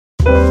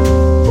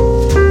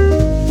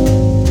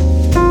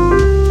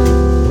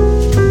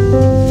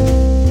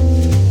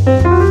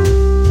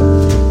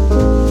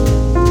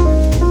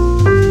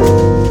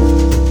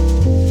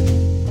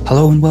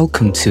and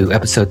welcome to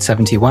episode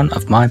 71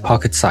 of My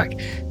Pocket Psych,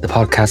 the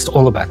podcast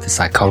all about the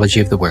psychology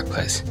of the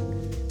workplace.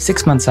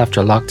 6 months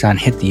after lockdown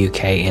hit the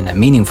UK in a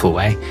meaningful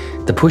way,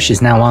 the push is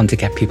now on to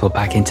get people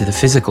back into the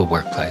physical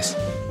workplace.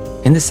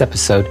 In this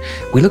episode,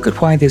 we look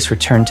at why this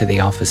return to the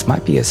office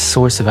might be a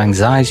source of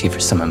anxiety for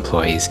some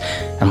employees,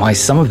 and why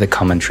some of the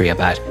commentary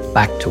about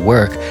back to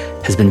work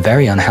has been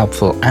very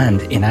unhelpful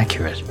and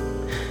inaccurate.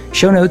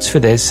 Show notes for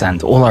this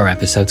and all our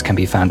episodes can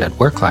be found at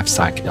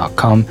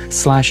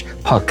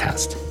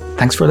worklifepsych.com/podcast.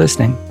 Thanks for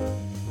listening.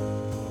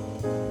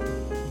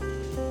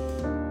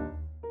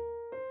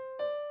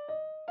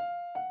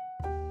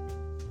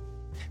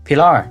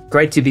 Pilar,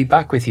 great to be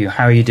back with you.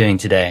 How are you doing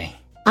today?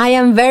 I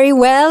am very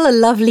well.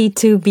 Lovely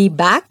to be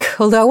back.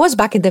 Although I was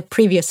back in the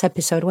previous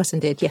episode,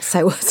 wasn't it? Yes,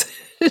 I was.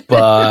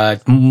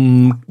 But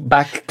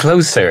back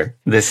closer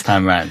this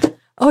time round.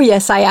 Oh,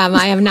 yes, I am.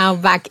 I am now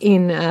back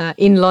in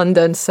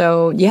London.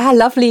 So, yeah,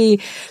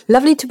 lovely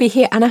to be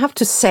here. And I have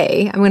to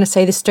say, I'm going to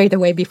say this straight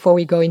away before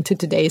we go into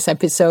today's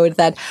episode,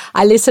 that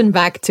I listened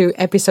back to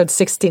episode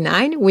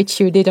 69,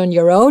 which you did on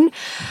your own.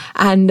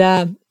 And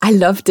I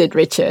loved it,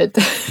 Richard.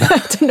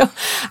 I don't know.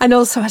 And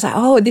also I was like,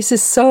 oh, this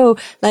is so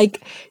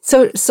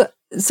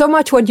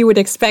much what you would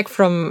expect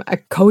from a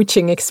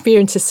coaching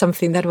experience is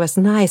something that was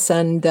nice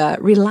and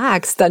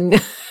relaxed,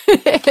 and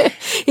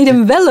it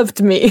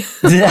enveloped me.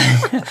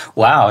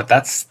 Wow,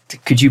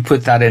 could you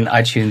put that in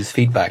iTunes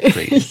feedback,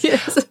 please?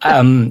 Yes.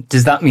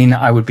 Does that mean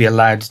I would be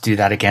allowed to do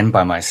that again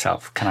by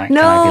myself? Can I be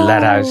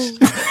let out?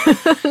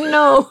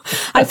 No.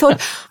 I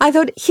thought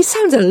he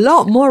sounds a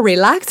lot more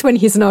relaxed when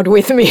he's not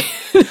with me.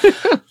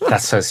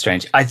 That's so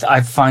strange.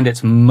 I find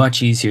it's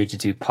much easier to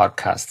do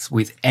podcasts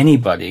with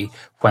anybody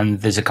when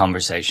there's a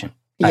conversation.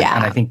 Yeah.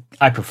 And I think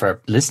I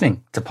prefer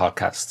listening to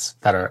podcasts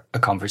that are a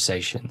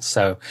conversation.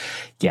 So,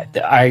 yeah,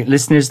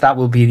 listeners, that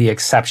will be the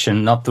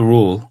exception, not the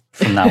rule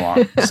from now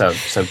on. So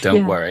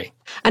don't worry.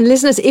 And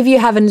listeners, if you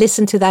haven't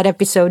listened to that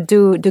episode,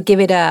 do give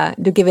it a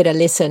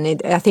listen.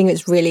 I think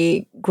it's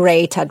really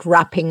great at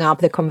wrapping up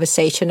the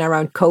conversation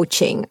around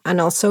coaching,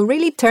 and also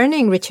really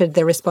turning, Richard,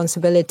 the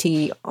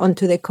responsibility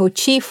onto the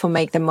coachee for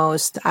make the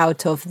most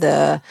out of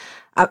the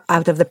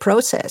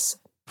process.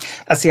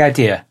 That's the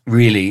idea,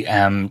 really,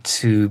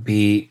 to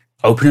be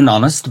open and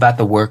honest about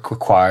the work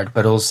required,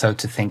 but also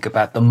to think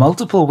about the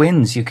multiple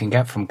wins you can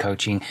get from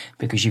coaching,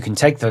 because you can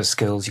take those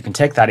skills, you can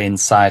take that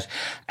insight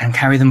and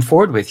carry them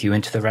forward with you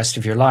into the rest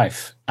of your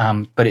life.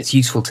 But it's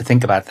useful to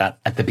think about that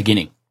at the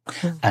beginning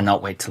and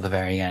not wait till the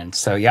very end.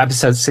 So yeah,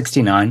 episode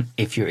 69,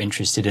 if you're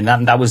interested in that.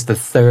 And that was the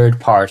third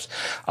part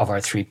of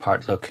our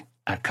 3-part look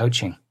at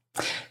coaching.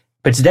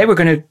 But today we're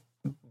going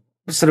to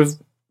sort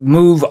of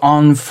move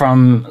on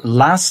from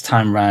last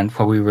time round,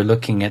 where we were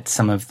looking at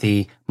some of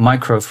the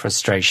micro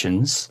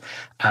frustrations.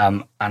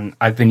 And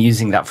I've been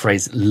using that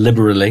phrase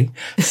liberally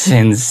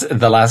since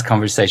the last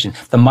conversation.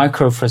 The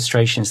micro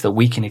frustrations that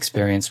we can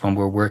experience when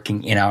we're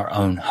working in our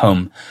own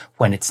home,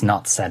 when it's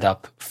not set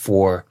up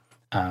for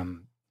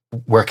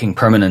working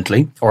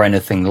permanently or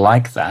anything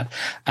like that.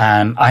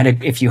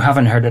 If you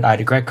haven't heard it, I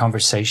had a great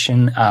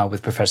conversation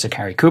with Professor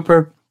Carrie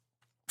Cooper.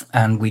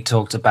 And we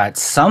talked about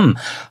some,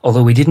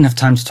 although we didn't have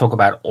time to talk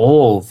about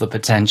all the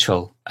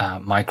potential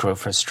micro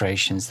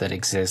frustrations that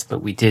exist,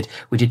 but we did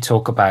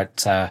talk about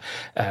the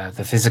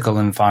physical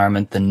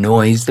environment, the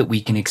noise that we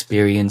can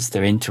experience,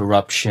 their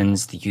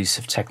interruptions, the use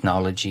of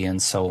technology,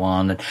 and so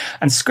on,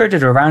 and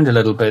skirted around a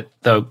little bit.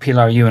 Though,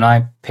 Pilar, you and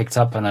I picked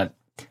up on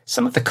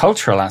some of the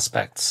cultural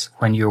aspects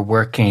when you're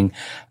working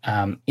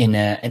in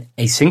an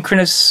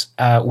asynchronous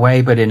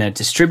way, but in a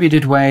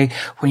distributed way.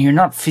 When you're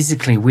not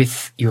physically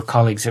with your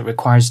colleagues, it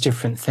requires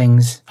different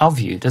things of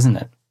you, doesn't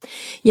it?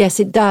 Yes,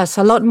 it does.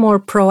 A lot more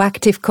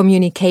proactive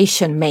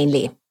communication,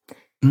 mainly.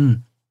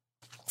 And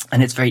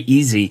it's very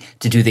easy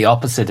to do the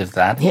opposite of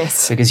that.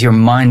 Yes. Because your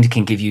mind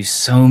can give you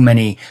so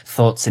many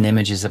thoughts and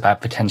images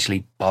about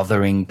potentially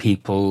bothering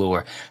people,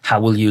 or how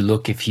will you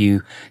look if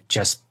you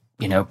just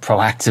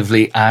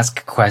proactively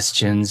ask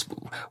questions.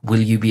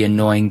 Will you be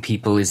annoying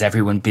people? Is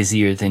everyone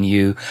busier than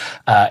you?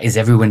 Is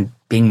everyone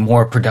being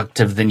more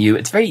productive than you?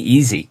 It's very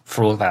easy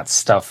for all that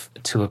stuff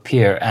to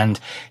appear,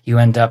 and you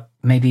end up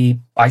maybe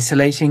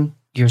isolating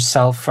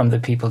yourself from the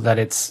people that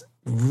it's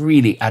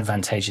really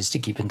advantageous to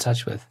keep in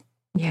touch with.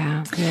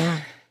 Yeah.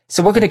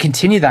 So we're going to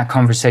continue that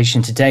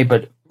conversation today,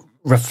 but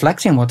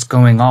reflecting what's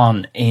going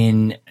on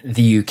in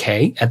the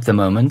UK at the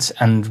moment,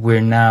 and we're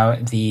now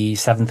the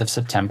 7th of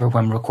September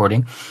when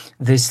recording,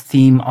 this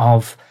theme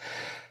of,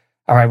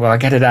 all right, well, I'll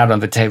get it out on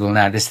the table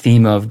now, this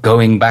theme of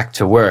going back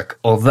to work.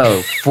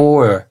 Although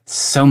for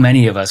so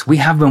many of us, we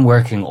have been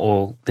working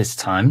all this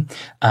time.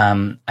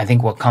 I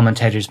think what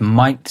commentators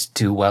might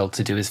do well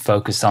to do is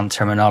focus on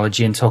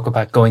terminology and talk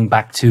about going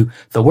back to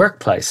the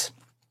workplace.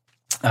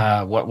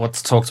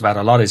 What's talked about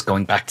a lot is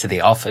going back to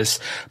the office.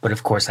 But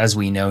of course, as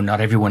we know,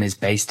 not everyone is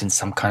based in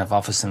some kind of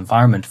office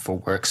environment for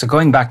work. So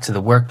going back to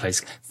the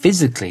workplace,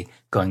 physically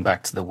going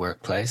back to the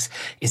workplace,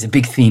 is a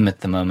big theme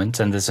at the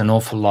moment. And there's an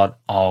awful lot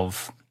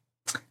of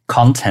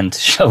content,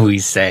 shall we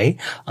say,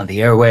 on the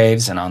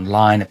airwaves and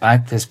online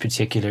about this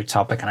particular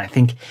topic. And I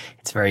think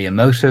it's very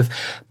emotive,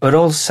 but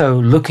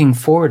also looking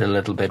forward a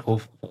little bit.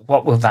 Well,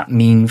 what will that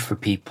mean for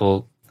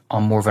people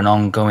on more of an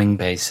ongoing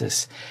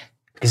basis?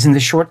 Because in the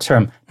short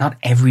term, not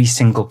every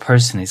single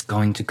person is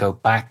going to go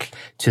back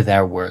to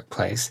their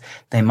workplace.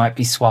 They might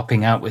be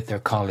swapping out with their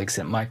colleagues.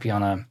 It might be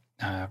on a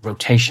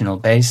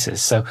rotational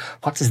basis. So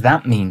what does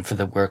that mean for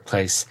the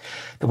workplace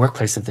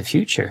of the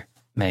future,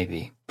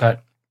 maybe?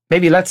 But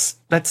maybe let's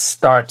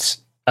start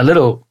a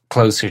little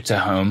closer to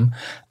home,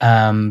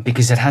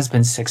 because it has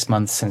been 6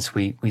 months since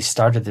we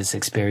started this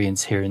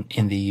experience here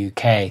in the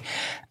UK.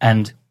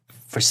 And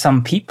for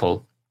some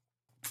people,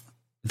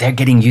 they're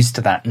getting used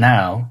to that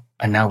now.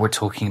 And now we're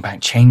talking about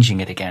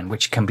changing it again,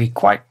 which can be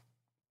quite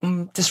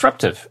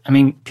disruptive. I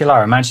mean,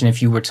 Pilar, imagine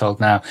if you were told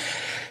now,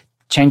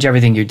 change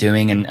everything you're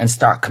doing and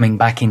start coming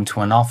back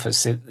into an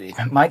office.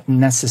 It might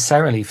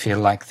necessarily feel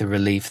like the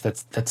relief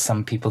that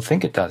some people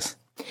think it does.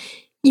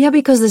 Yeah,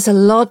 because there's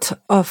a lot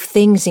of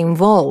things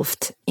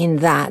involved in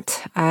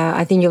that.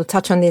 I think you'll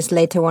touch on this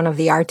later. One of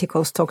the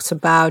articles talks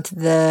about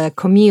the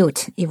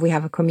commute, if we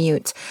have a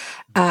commute.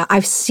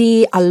 I've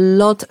seen a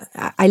lot.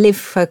 I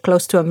live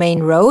close to a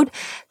main road.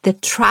 The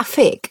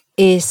traffic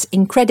is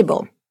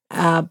incredible.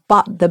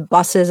 But the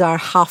buses are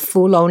half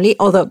full only,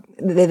 although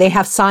they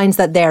have signs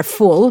that they're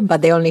full,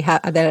 but they're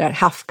at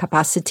half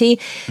capacity.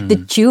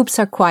 The tubes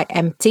are quite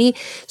empty.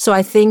 So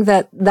I think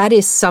that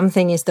is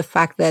something, is the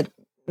fact that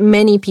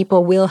many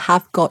people will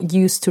have got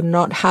used to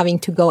not having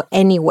to go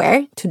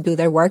anywhere to do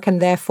their work,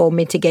 and therefore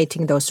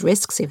mitigating those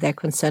risks if they're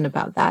concerned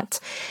about that.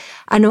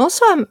 And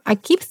also, I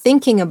keep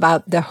thinking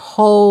about the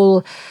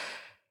whole,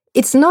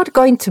 it's not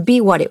going to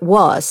be what it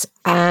was.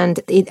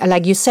 And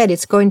like you said,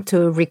 it's going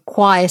to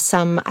require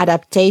some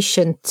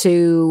adaptation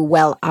to,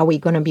 well, are we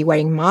going to be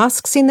wearing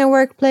masks in the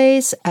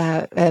workplace?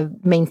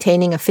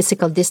 Maintaining a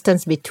physical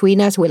distance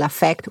between us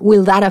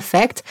will that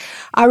affect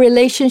our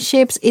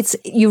relationships?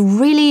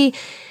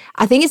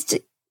 I think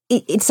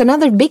it's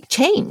another big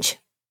change.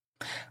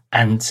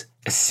 And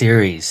a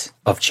series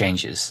of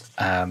changes,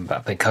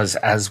 because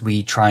as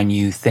we try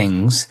new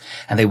things,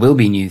 and they will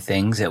be new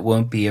things, it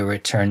won't be a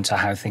return to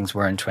how things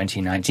were in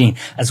 2019.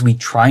 As we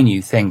try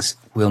new things,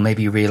 we'll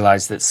maybe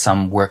realize that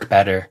some work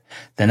better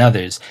than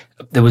others.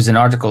 There was an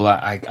article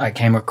I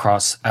came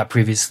across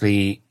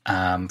previously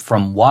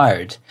from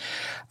Wired,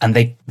 and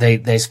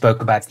they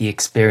spoke about the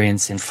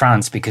experience in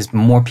France, because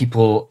more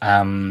people,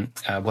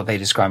 what they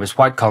describe as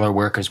white collar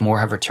workers, more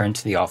have returned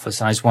to the office.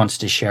 And I just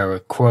wanted to share a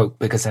quote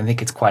because I think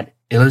it's quite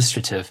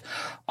illustrative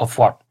of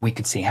what we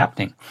could see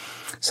happening.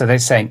 So they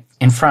say,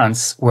 in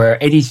France, where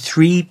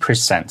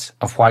 83%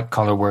 of white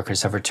collar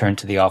workers have returned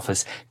to the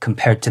office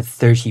compared to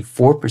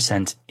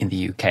 34% in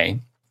the UK,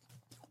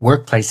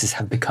 workplaces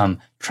have become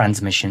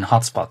transmission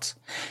hotspots.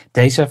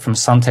 Data from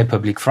Santé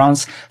Publique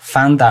France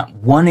found that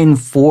 1 in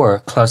 4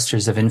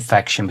 clusters of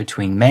infection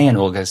between May and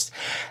August,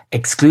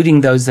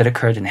 excluding those that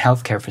occurred in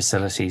healthcare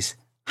facilities,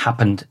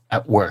 happened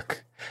at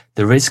work.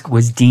 The risk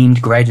was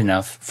deemed great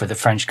enough for the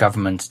French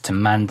government to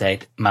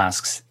mandate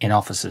masks in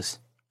offices.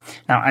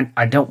 Now,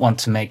 I don't want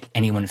to make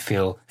anyone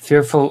feel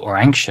fearful or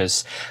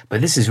anxious, but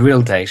this is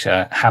real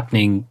data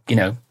happening,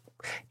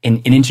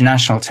 in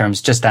international terms,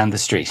 just down the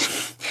street.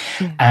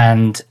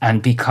 And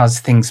because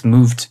things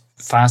moved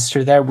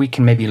faster there, we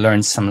can maybe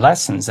learn some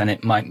lessons. And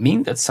it might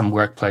mean that some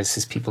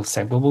workplaces, people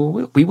say,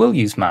 well, we will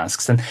use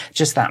masks. And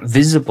just that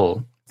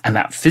visible and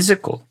that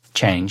physical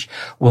change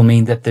will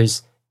mean that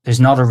there's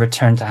not a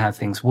return to how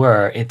things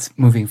were. It's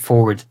moving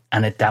forward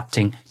and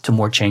adapting to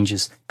more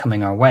changes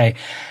coming our way.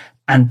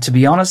 And to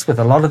be honest, with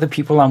a lot of the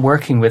people I'm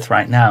working with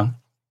right now,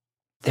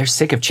 they're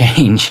sick of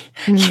change.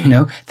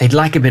 They'd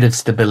like a bit of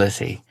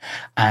stability.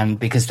 And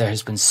because there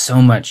has been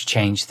so much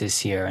change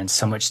this year and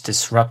so much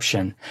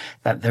disruption,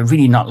 that they're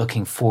really not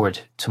looking forward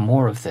to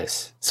more of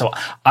this. So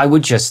I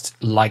would just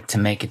like to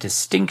make a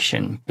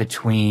distinction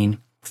between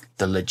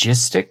the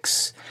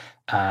logistics,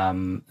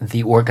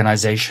 the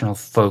organizational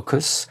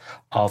focus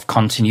of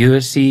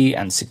continuity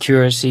and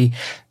security,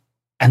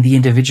 and the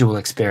individual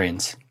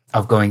experience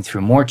of going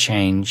through more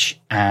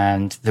change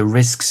and the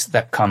risks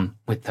that come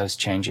with those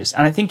changes.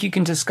 And I think you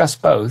can discuss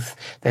both.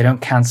 They don't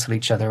cancel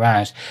each other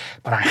out.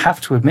 But I have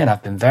to admit,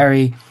 I've been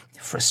very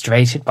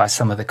frustrated by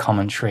some of the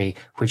commentary,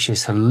 which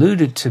has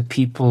alluded to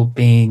people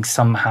being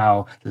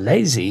somehow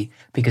lazy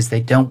because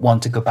they don't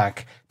want to go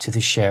back to the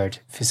shared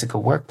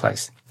physical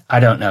workplace. I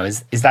don't know.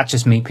 Is that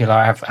just me,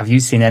 Pilar? Have you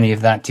seen any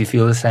of that? Do you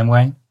feel the same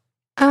way?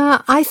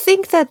 I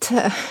think that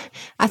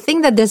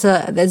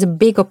there's a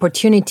big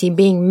opportunity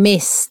being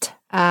missed.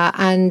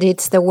 And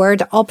it's the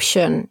word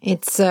option.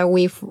 It's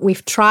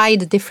we've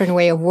tried a different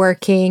way of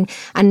working,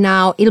 and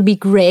now it'll be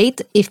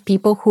great if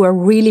people who are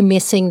really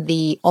missing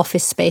the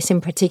office space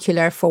in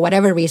particular, for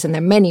whatever reason,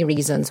 there are many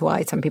reasons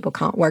why some people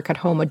can't work at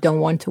home or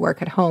don't want to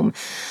work at home,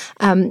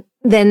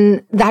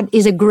 then that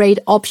is a great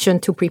option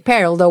to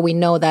prepare, although we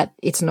know that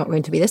it's not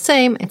going to be the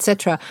same,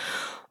 etc.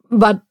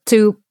 But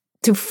to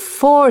to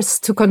force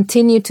to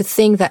continue to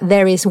think that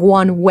there is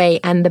one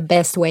way and the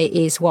best way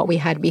is what we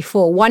had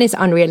before. One is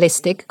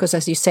unrealistic because,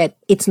 as you said,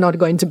 it's not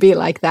going to be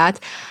like that.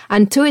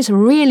 And two is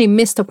really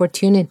missed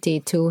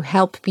opportunity to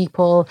help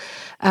people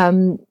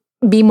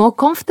be more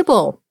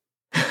comfortable.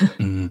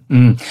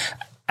 Mm-hmm.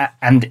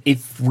 And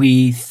if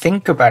we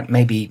think about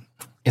maybe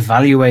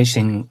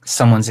evaluating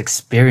someone's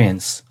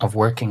experience of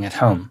working at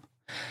home,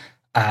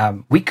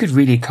 we could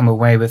really come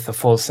away with a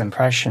false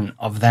impression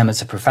of them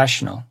as a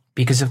professional.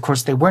 Because, of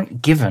course, they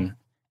weren't given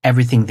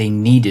everything they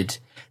needed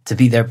to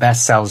be their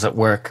best selves at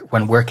work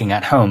when working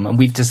at home. And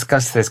we've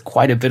discussed this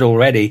quite a bit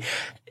already.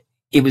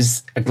 It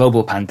was a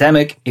global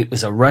pandemic. It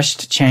was a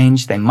rushed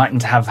change. They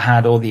mightn't have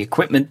had all the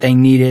equipment they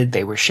needed.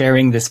 They were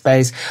sharing the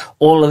space,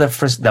 all of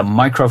the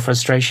micro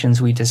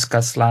frustrations we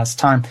discussed last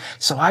time.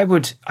 So I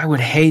would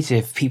hate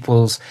if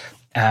people's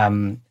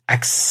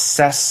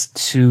access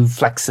to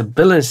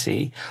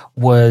flexibility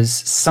was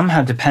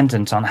somehow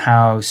dependent on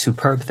how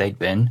superb they'd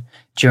been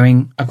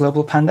during a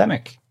global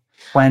pandemic.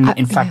 When,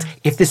 in fact,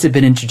 if this had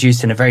been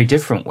introduced in a very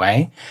different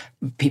way,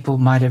 people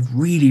might have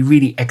really,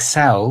 really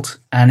excelled,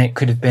 and it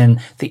could have been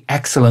the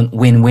excellent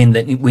win-win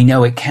that we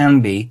know it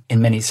can be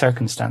in many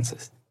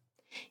circumstances.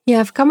 Yeah,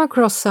 I've come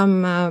across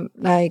some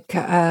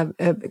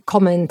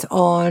comment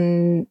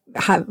on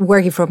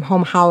working from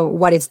home,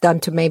 what it's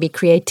done to maybe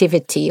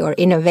creativity or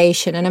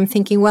innovation. And I'm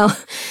thinking, well,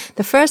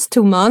 the first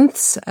 2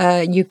 months,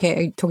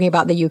 talking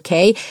about the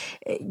UK,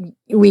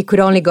 we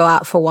could only go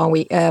out for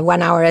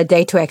 1 hour a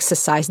day to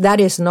exercise. That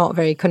is not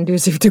very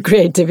conducive to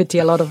creativity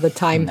a lot of the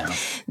time. No.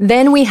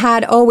 Then we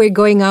had, we're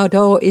going out.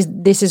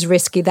 This is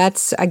risky.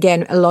 That's,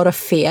 again, a lot of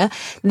fear.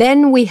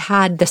 Then we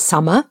had the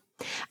summer.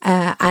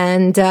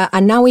 And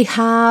now we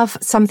have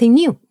something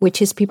new,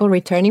 which is people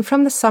returning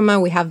from the summer.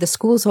 We have the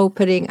schools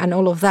opening and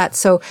all of that.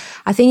 So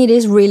I think it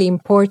is really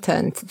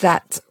important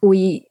that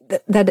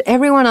that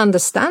everyone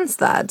understands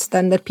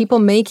that people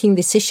making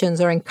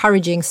decisions or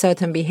encouraging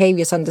certain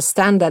behaviors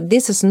understand that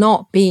this is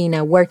not being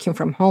a working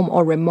from home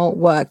or remote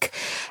work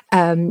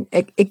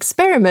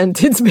experiment.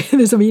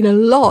 There's been a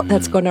lot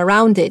that's gone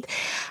around it.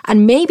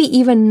 And maybe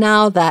even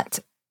now that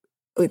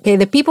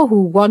the people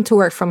who want to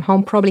work from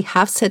home probably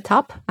have set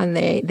up and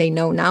they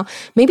know now.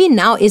 Maybe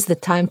now is the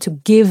time to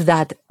give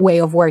that way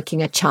of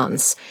working a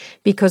chance,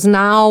 because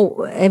now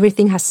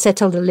everything has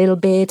settled a little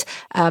bit.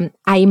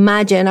 I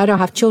imagine, I don't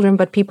have children,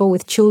 but people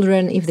with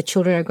children, if the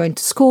children are going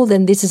to school,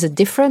 then this is a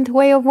different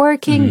way of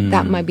working.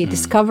 That might be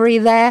discovery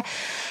there.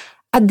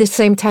 At the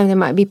same time, there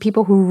might be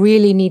people who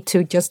really need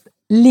to just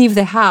leave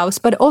the house,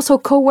 but also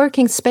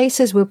co-working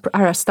spaces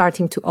are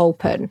starting to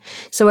open.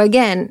 So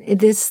again,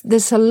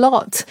 there's a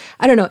lot.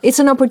 I don't know. It's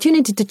an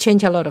opportunity to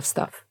change a lot of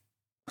stuff.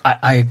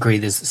 I agree.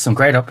 There's some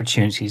great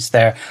opportunities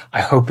there.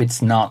 I hope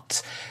it's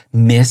not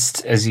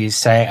missed, as you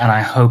say, and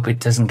I hope it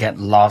doesn't get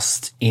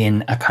lost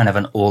in a kind of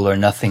an all or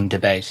nothing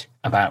debate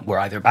about we're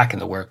either back in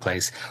the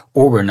workplace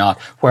or we're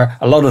not, where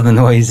a lot of the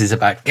noise is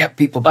about get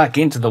people back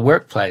into the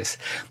workplace.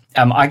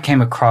 I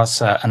came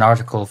across an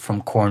article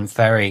from Corn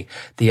Ferry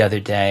the other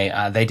day.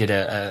 They did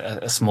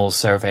a small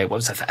survey,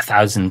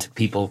 1,000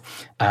 people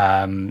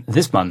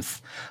this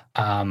month,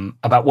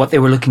 about what they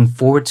were looking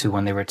forward to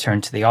when they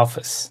returned to the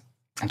office.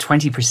 And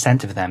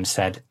 20% of them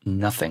said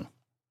nothing.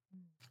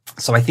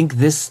 So I think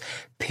this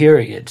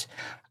period,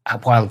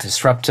 while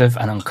disruptive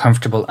and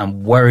uncomfortable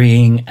and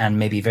worrying and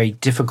maybe very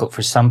difficult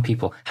for some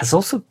people, has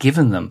also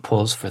given them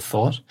pause for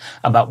thought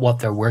about what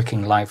their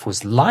working life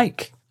was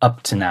like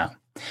up to now.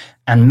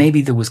 And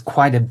maybe there was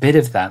quite a bit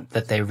of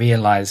that they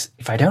realize,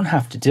 if I don't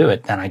have to do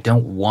it, then I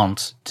don't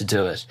want to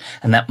do it.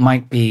 And that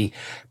might be,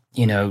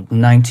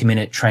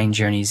 90-minute train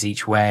journeys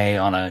each way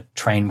on a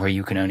train where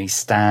you can only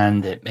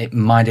stand. It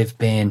might have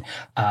been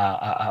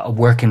a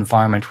work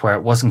environment where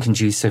it wasn't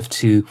conducive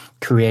to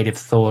creative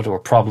thought or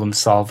problem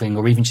solving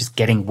or even just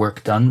getting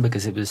work done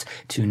because it was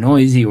too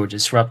noisy or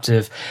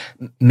disruptive.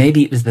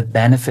 Maybe it was the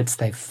benefits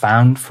they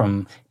found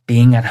from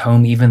being at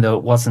home, even though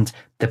it wasn't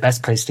the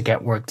best place to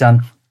get work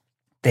done.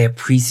 They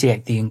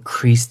appreciate the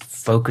increased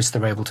focus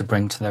they're able to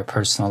bring to their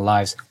personal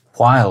lives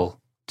while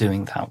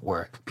doing that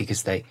work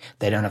because they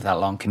don't have that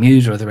long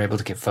commute, or they're able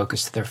to give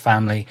focus to their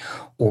family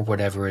or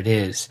whatever it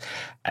is.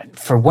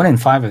 For 1 in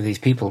 5 of these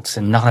people to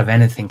not have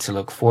anything to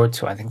look forward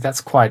to, I think that's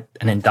quite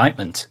an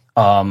indictment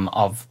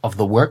of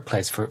the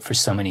workplace for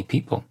so many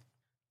people.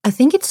 I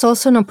think it's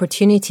also an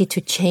opportunity to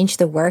change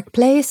the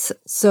workplace.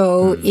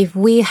 So if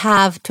we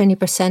have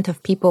 20%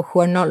 of people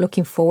who are not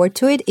looking forward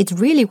to it, it's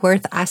really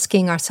worth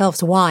asking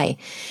ourselves why.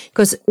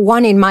 Because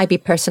one, it might be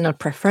personal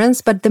preference,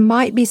 but there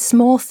might be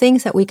small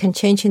things that we can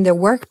change in the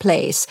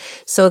workplace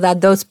so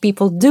that those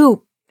people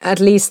do at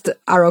least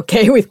are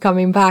okay with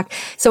coming back.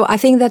 So I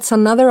think that's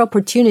another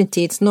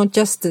opportunity. It's not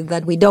just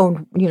that we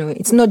don't,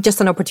 it's not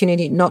just an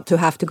opportunity not to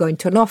have to go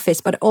into an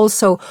office, but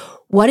also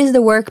what is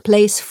the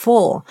workplace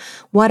for?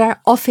 What are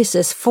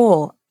offices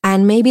for?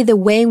 And maybe the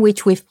way in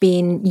which we've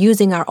been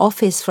using our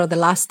office for the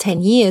last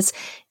 10 years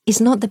is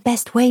not the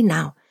best way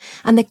now.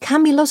 And there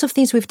can be lots of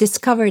things we've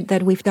discovered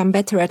that we've done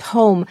better at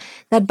home,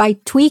 that by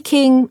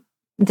tweaking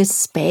the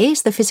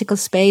space, the physical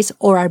space,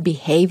 or our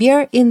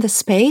behavior in the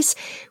space,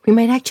 we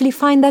might actually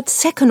find that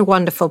second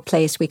wonderful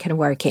place we can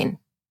work in.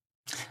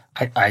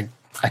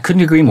 I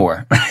couldn't agree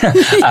more.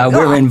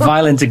 We're in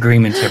violent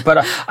agreement here.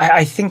 But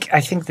I think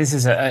this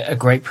is a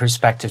great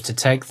perspective to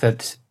take,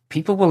 that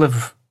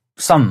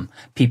some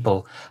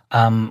people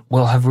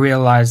will have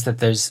realized that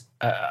there's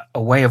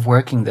a way of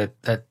working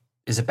that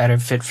is a better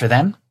fit for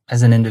them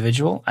as an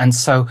individual. And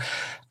so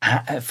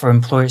for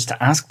employers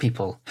to ask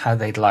people how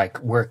they'd like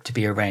work to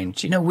be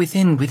arranged,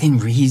 within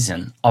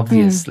reason,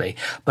 obviously.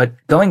 But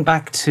going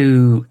back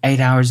to 8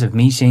 hours of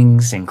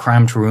meetings in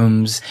cramped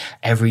rooms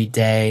every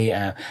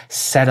day,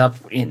 set up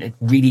in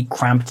really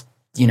cramped,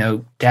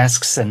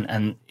 desks,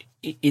 and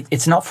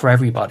it's not for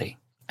everybody.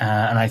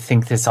 And I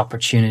think this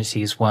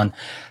opportunity is one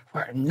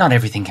where not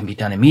everything can be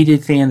done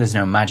immediately and there's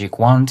no magic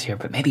wand here,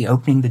 but maybe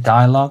opening the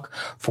dialogue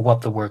for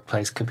what the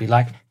workplace could be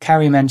like.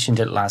 Carrie mentioned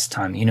it last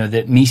time,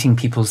 that meeting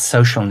people's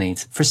social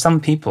needs. For some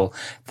people,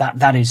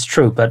 that is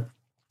true, but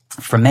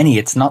for many,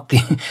 it's not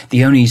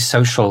the only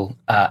social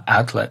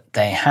outlet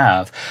they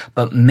have.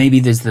 But maybe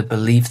there's the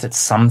belief that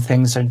some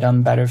things are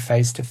done better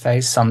face to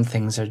face, some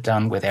things are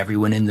done with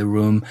everyone in the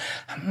room.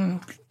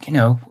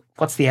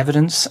 What's the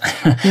evidence?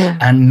 Yeah.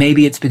 And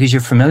maybe it's because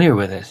you're familiar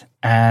with it.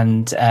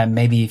 And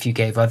maybe if you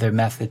gave other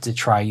methods a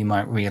try, you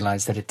might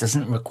realize that it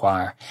doesn't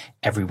require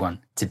everyone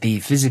to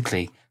be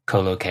physically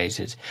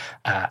co-located.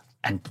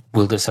 And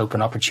will this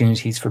open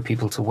opportunities for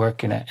people to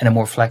work in a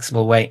more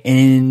flexible way,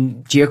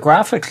 in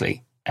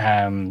geographically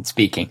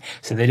speaking?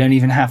 So they don't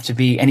even have to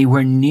be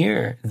anywhere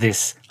near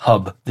this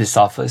hub, this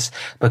office,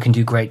 but can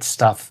do great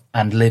stuff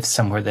and live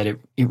somewhere that it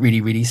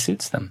really, really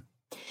suits them.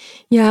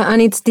 Yeah,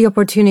 and it's the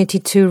opportunity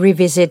to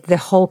revisit the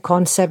whole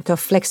concept of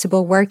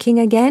flexible working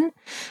again,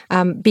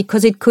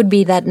 because it could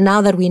be that now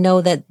that we know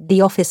that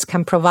the office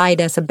can provide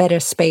us a better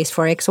space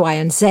for X, Y,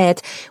 and Z,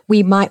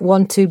 we might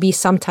want to be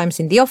sometimes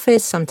in the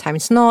office,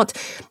 sometimes not.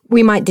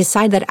 We might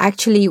decide that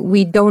actually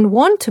we don't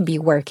want to be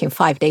working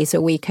 5 days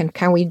a week, and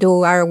can we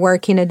do our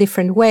work in a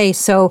different way?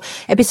 So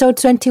episode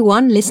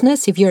 21,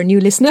 listeners, if you're a new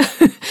listener,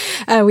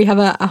 we have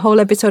a whole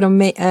episode on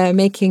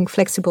making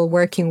flexible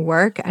working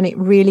work, and it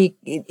really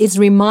is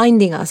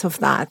reminding us of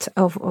that,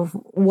 of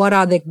what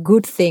are the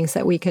good things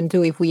that we can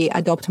do if we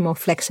adopt a more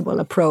flexible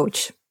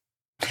approach.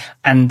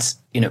 And,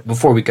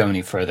 before we go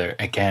any further,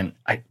 again,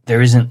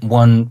 there isn't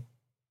one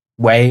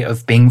way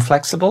of being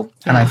flexible.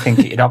 And I think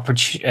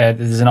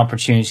there's an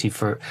opportunity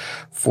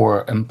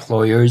for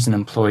employers and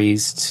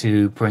employees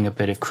to bring a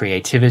bit of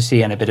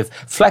creativity and a bit of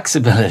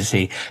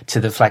flexibility to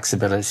the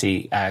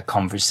flexibility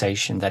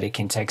conversation, that it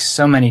can take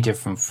so many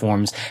different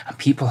forms. And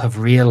people have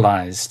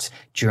realized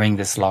during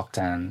this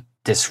lockdown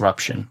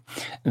disruption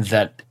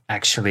that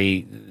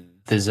actually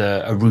there's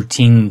a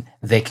routine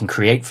they can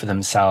create for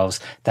themselves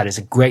that is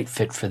a great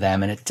fit for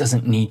them, and it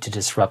doesn't need to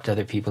disrupt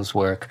other people's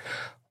work.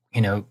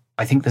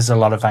 I think there's a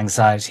lot of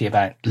anxiety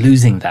about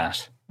losing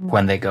that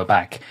when they go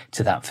back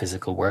to that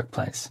physical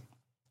workplace.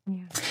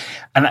 Yeah.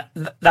 And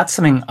that's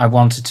something I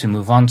wanted to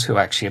move on to,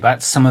 actually,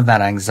 about some of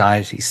that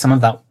anxiety, some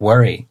of that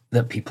worry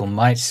that people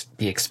might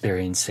be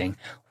experiencing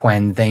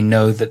when they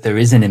know that there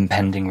is an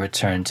impending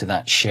return to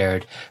that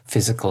shared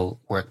physical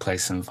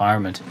workplace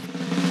environment.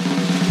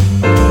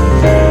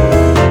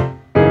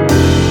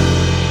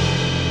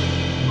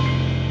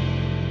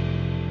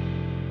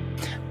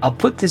 I'll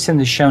put this in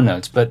the show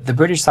notes, but the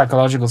British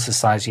Psychological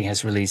Society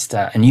has released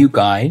a new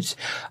guide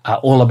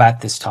all about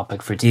this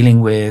topic for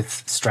dealing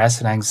with stress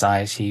and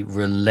anxiety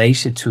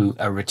related to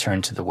a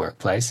return to the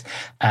workplace.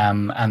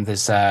 And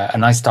there's a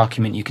nice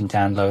document you can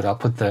download. I'll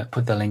put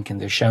the link in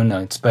the show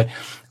notes. But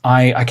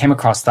I came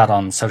across that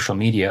on social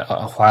media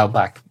a while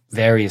back.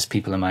 Various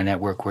people in my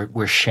network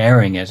were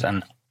sharing it,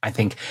 and I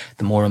think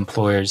the more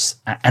employers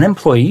and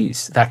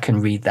employees that can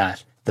read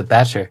that, the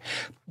better.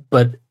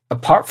 But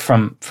apart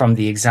from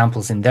the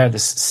examples in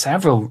there's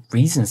several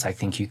reasons I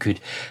think you could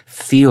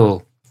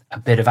feel a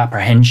bit of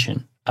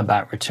apprehension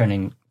about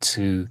returning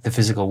to the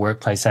physical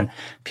workplace. And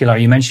Pilar,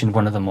 you mentioned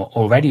one of them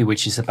already,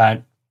 which is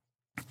about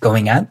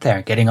going out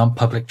there, getting on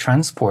public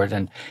transport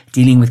and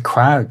dealing with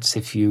crowds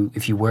if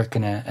you work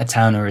in a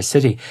town or a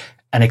city,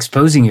 and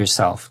exposing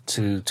yourself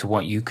to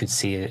what you could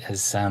see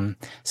as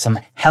some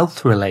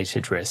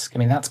health-related risk. I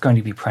mean, that's going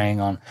to be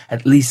preying on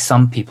at least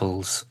some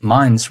people's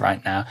minds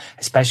right now,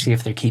 especially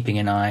if they're keeping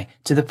an eye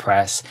to the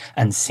press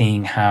and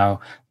seeing how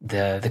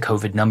the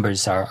COVID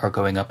numbers are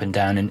going up and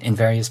down in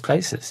various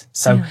places.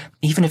 So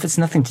even if it's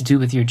nothing to do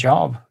with your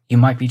job, you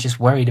might be just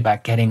worried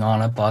about getting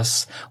on a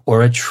bus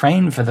or a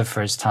train for the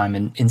first time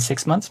in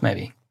 6 months,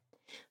 maybe.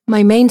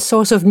 My main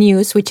source of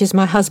news, which is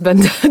my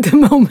husband at the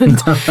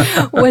moment,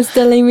 was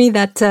telling me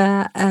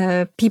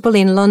that people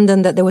in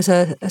London, that there was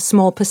a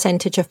small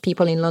percentage of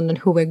people in London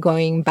who were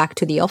going back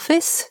to the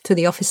office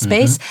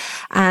space.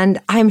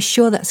 And I'm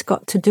sure that's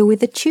got to do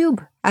with the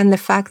tube and the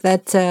fact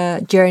that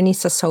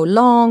journeys are so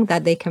long,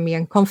 that they can be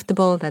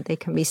uncomfortable, that they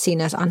can be seen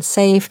as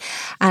unsafe.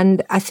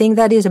 And I think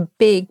that is a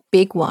big,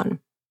 big one.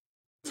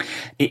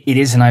 It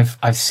is, and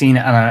I've seen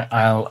it, and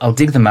I'll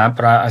dig them out.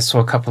 But I saw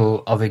a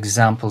couple of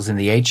examples in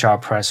the HR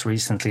press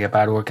recently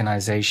about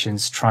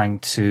organizations trying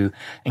to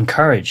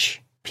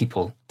encourage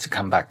people to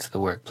come back to the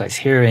workplace.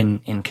 Here in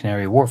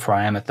Canary Wharf, where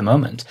I am at the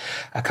moment,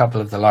 a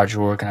couple of the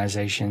larger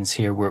organizations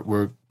here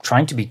were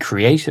trying to be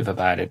creative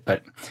about it,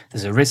 but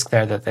there's a risk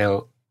there that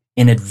they'll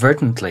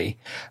inadvertently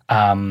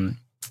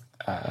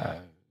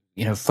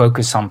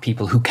focus on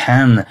people who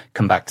can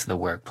come back to the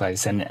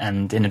workplace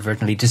and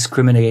inadvertently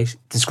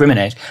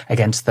discriminate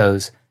against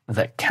those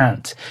that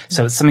can't.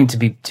 So it's something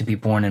to be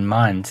borne in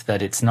mind,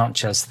 that it's not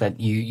just that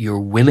you're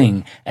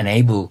willing and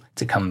able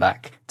to come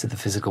back to the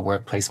physical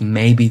workplace.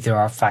 Maybe there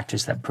are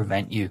factors that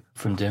prevent you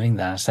from doing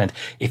that. And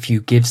if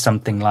you give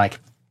something like,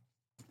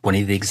 one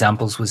of the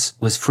examples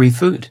was free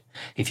food.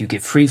 If you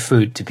give free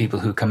food to people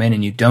who come in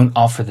and you don't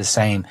offer the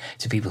same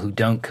to people who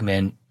don't come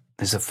in,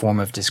 there's a form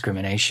of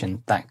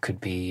discrimination that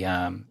could be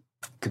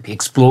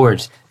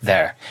explored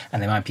there, and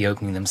they might be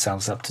opening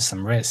themselves up to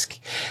some risk.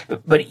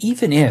 But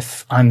even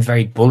if I'm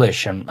very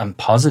bullish and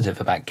positive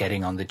about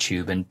getting on the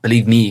tube, and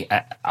believe me,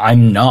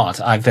 I'm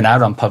not. I've been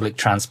out on public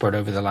transport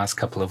over the last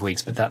couple of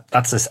weeks, but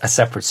that's a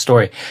separate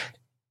story.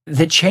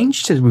 The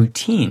change to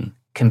routine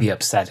can be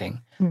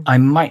upsetting. I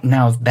might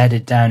now have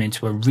bedded down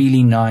into a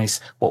really nice,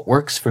 what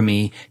works for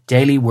me,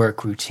 daily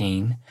work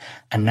routine,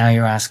 and now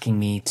you're asking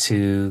me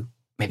to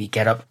maybe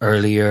get up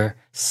earlier,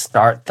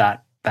 start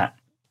that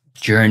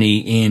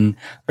journey in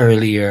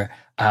earlier.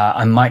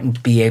 I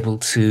mightn't be able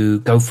to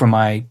go for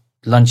my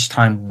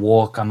lunchtime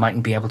walk. I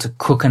mightn't be able to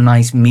cook a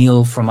nice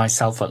meal for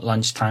myself at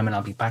lunchtime, and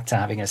I'll be back to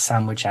having a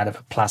sandwich out of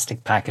a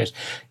plastic packet.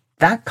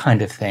 That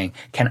kind of thing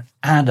can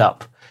add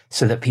up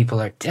so that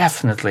people are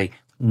definitely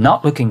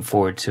not looking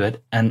forward to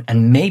it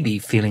and maybe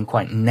feeling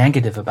quite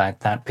negative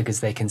about that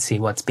because they can see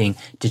what's being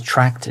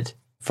detracted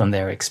from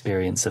their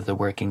experience of the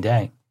working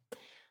day.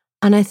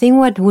 And I think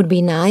what would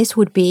be nice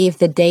would be if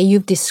the day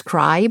you've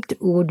described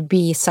would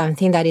be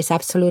something that is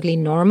absolutely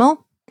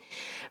normal.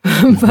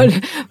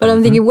 but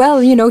I'm thinking,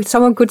 well,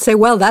 someone could say,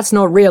 well, that's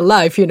not real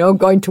life,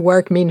 going to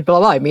work means blah,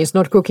 blah, it means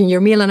not cooking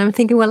your meal. And I'm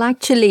thinking, well,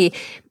 actually,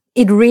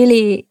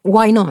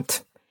 why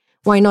not?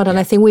 Why not? And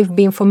I think we've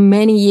been for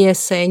many years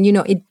saying,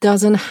 it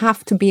doesn't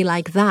have to be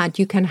like that.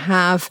 You can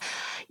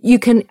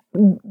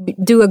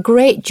do a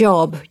great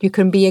job. You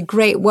can be a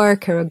great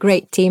worker, a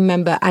great team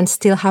member, and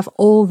still have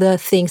all the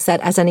things that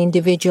as an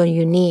individual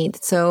you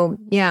need. So,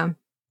 yeah.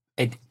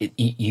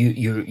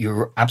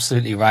 You're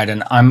absolutely right.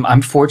 And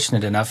I'm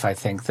fortunate enough, I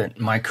think, that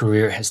my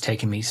career has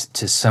taken me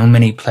to so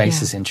many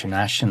places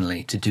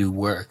internationally to do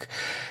work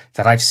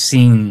that I've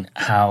seen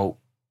how,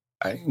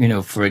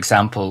 for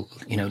example,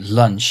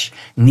 lunch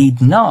need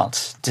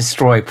not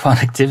destroy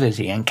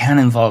productivity and can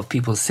involve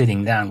people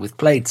sitting down with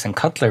plates and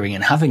cutlery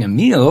and having a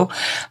meal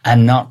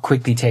and not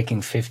quickly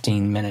taking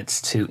 15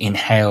 minutes to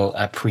inhale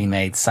a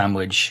pre-made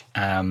sandwich,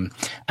 and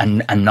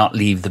not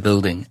leave the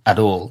building at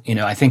all.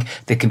 I think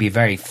there can be a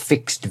very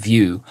fixed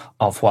view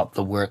of what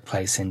the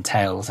workplace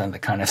entails and the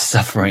kind of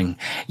suffering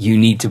you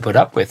need to put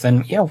up with.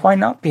 And why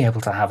not be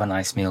able to have a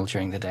nice meal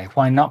during the day?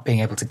 Why not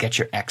being able to get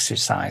your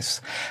exercise?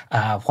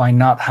 Why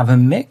not have a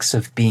mix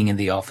of being in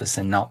the office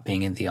and not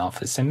being in the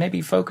office, and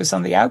maybe focus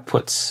on the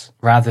outputs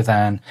rather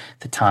than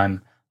the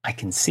time I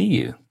can see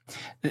you?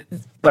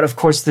 But of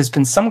course, there's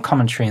been some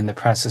commentary in the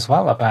press as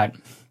well about,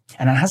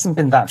 and it hasn't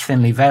been that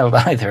thinly veiled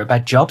either,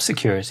 about job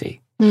security.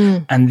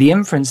 And the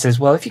inference is,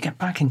 well, if you get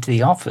back into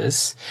the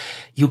office,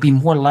 you'll be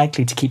more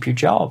likely to keep your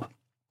job.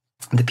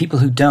 The people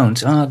who don't,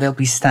 they'll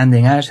be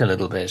standing out a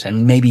little bit,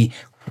 and maybe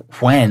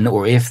when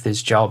or if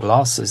there's job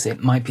losses,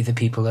 it might be the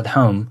people at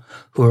home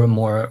who are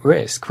more at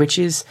risk, which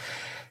is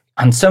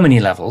on so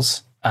many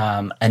levels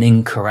an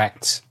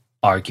incorrect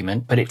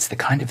argument, but it's the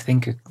kind of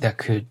thing that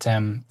could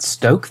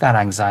stoke that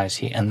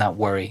anxiety and that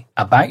worry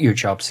about your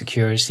job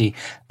security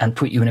and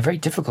put you in a very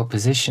difficult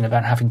position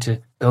about having to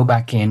go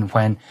back in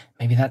when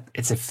maybe that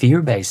it's a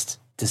fear-based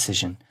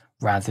decision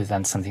rather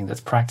than something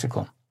that's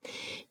practical.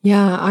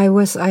 Yeah,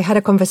 I had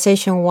a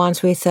conversation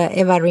once with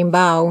Eva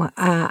Rimbau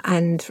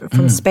and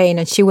from Spain,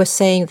 and she was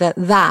saying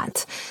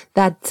that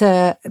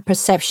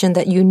perception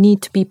that you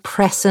need to be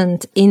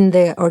present in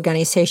the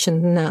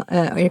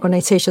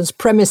organization's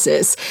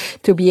premises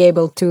to be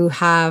able to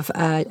have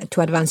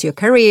to advance your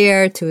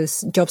career, to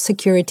job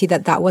security.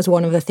 That was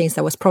one of the things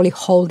that was probably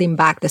holding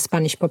back the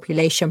Spanish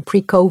population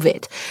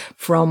pre-COVID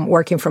from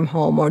working from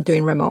home or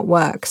doing remote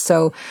work.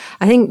 So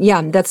I think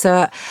that's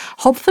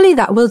hopefully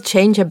that will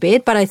change a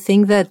bit, but I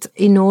think that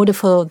in order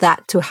for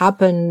that to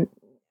happen,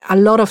 a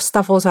lot of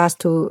stuff also has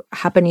to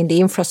happen in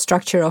the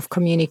infrastructure of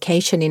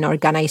communication in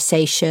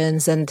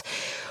organizations and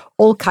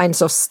all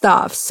kinds of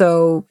stuff.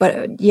 So,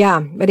 but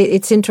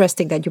it's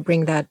interesting that you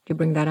bring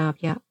that up.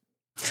 Yeah.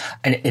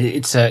 And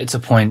it's a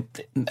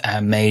point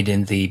made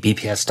in the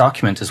BPS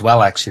document as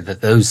well, actually, that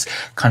those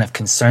kind of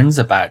concerns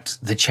about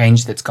the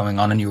change that's going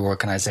on in your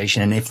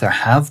organization, and if there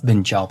have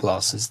been job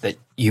losses, that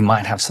you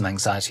might have some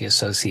anxiety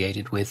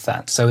associated with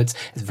that. So it's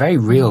very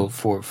real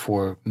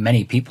for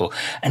many people.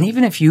 And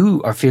even if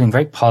you are feeling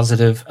very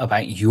positive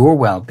about your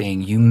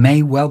well-being, you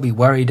may well be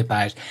worried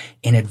about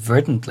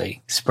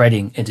inadvertently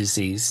spreading a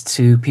disease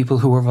to people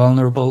who are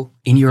vulnerable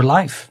in your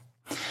life.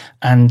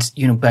 And,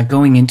 by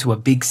going into a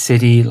big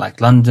city like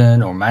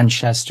London or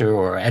Manchester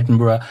or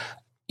Edinburgh,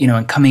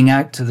 and coming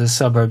out to the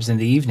suburbs in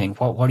the evening,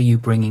 what are you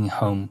bringing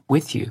home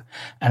with you?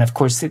 And of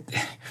course,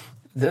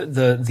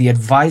 the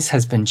advice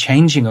has been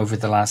changing over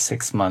the last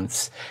 6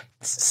 months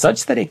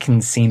such that it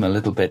can seem a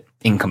little bit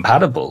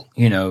incompatible.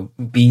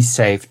 Be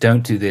safe,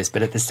 don't do this,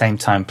 but at the same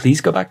time, please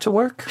go back to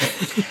work.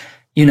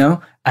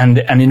 And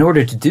in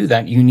order to do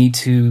that, you need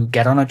to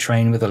get on a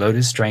train with a load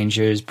of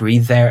strangers,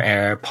 breathe their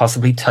air,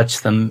 possibly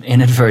touch them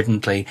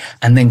inadvertently,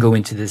 and then go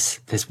into this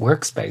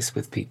workspace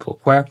with people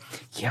where,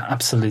 yeah,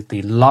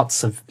 absolutely,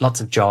 lots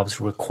of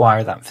jobs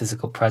require that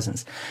physical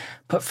presence.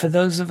 But for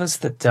those of us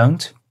that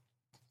don't,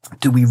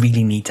 do we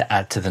really need to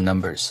add to the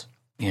numbers?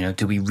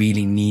 Do we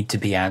really need to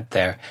be out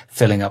there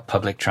filling up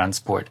public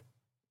transport?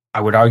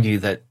 I would argue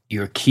that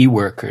your key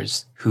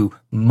workers who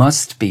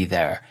must be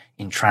there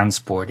in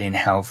transport, in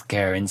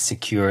healthcare, in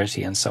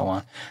security, and so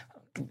on,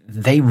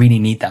 they really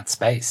need that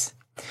space.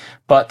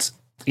 But,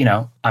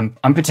 I'm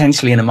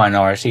potentially in a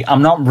minority.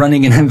 I'm not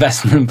running an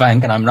investment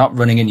bank and I'm not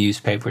running a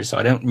newspaper, so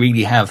I don't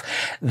really have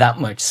that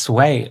much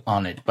sway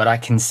on it. But I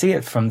can see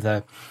it from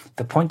the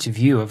point of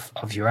view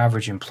of your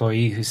average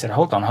employee who said,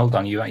 hold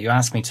on, you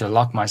asked me to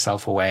lock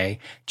myself away.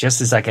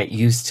 Just as I get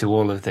used to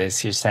all of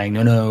this, you're saying,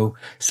 no,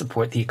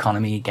 support the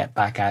economy, get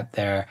back out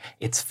there.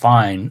 It's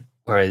fine.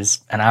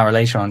 Whereas an hour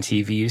later on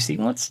TV, you see,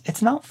 well,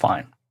 it's not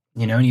fine.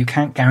 And you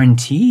can't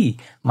guarantee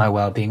my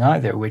well-being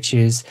either, which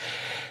is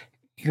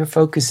your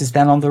focus is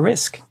then on the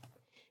risk.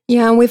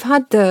 Yeah, and we've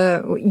had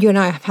you and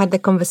I have had the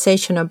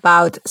conversation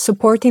about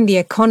supporting the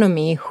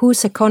economy,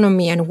 whose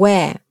economy and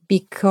where,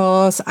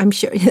 because I'm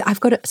sure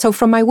so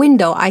from my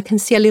window, I can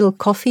see a little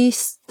coffee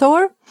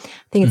store.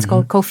 I think it's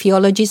called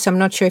Coffeeology. So I'm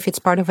not sure if it's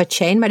part of a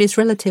chain, but it's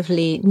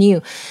relatively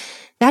new.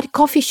 That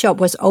coffee shop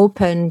was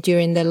open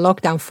during the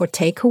lockdown for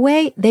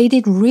takeaway. They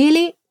did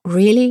really,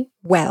 really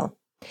well.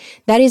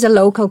 That is a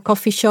local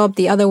coffee shop,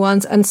 the other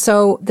ones. And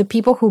so the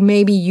people who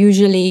maybe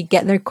usually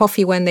get their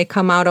coffee when they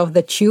come out of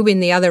the tube in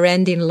the other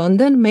end in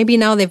London, maybe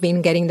now they've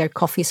been getting their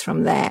coffees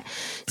from there.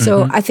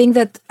 So I think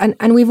that,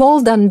 and we've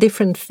all done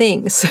different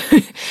things.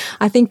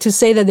 I think to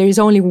say that there is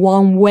only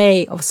one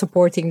way of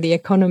supporting the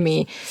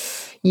economy,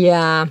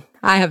 yeah,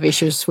 I have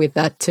issues with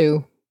that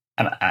too.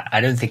 And I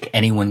don't think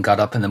anyone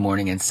got up in the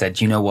morning and said,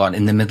 you know what,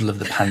 in the middle of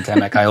the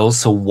pandemic, I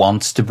also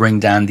want to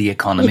bring down the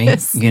economy,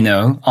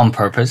 on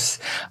purpose.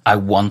 I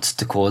want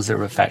to cause a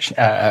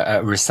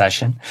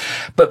recession.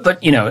 But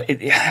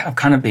I'm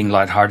kind of being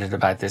lighthearted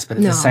about this, but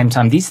at the same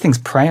time, these things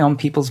prey on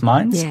people's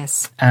minds.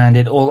 Yes. And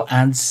it all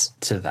adds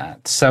to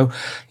that. So,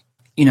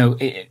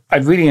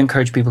 I'd really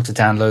encourage people to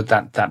download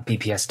that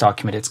BPS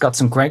document. It's got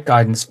some great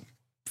guidance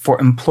for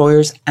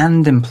employers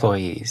and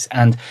employees.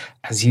 And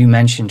as you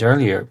mentioned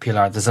earlier,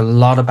 Pilar, there's a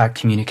lot about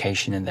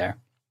communication in there.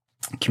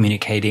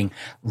 Communicating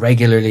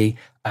regularly,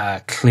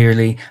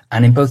 clearly,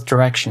 and in both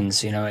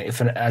directions. If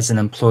as an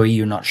employee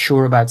you're not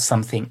sure about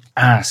something,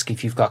 ask.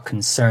 If you've got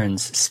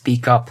concerns,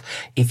 speak up.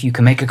 If you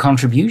can make a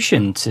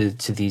contribution to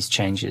these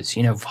changes,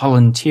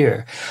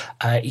 volunteer.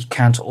 It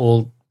can't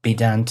all be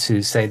down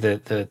to, say,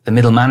 the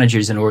middle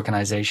managers in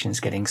organizations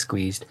getting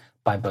squeezed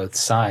by both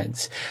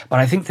sides. But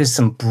I think there's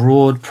some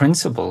broad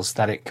principles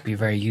that it could be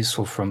very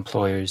useful for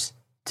employers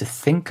to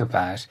think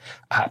about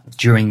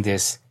during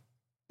this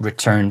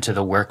return to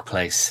the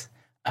workplace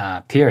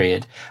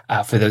period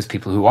for those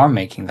people who are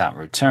making that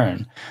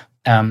return.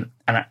 And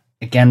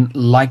again,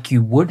 like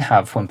you would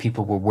have when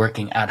people were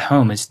working at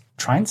home, is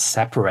try and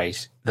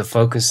separate the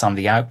focus on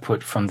the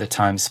output from the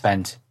time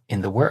spent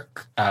in the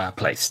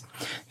workplace.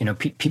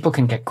 People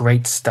can get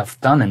great stuff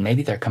done and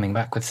maybe they're coming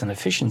back with some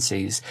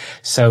efficiencies.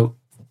 So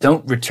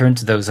don't return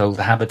to those old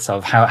habits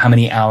of how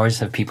many hours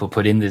have people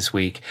put in this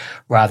week,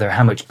 rather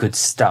how much good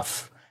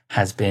stuff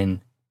has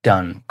been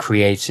done,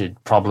 created,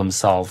 problem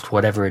solved,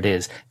 whatever it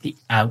is, the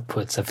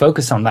outputs. A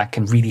focus on that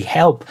can really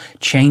help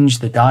change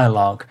the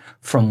dialogue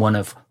from one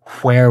of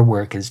where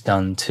work is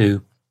done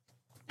to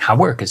how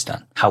work is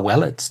done, how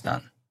well it's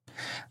done.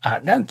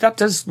 Now, that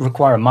does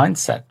require a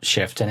mindset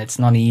shift, and it's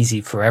not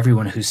easy for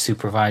everyone who's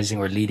supervising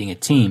or leading a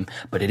team,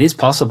 but it is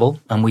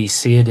possible, and we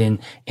see it in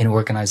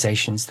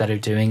organizations that are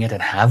doing it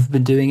and have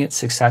been doing it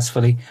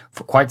successfully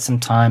for quite some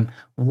time,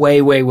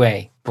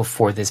 way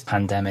before this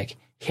pandemic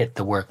hit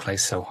the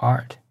workplace so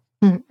hard.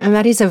 And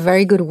that is a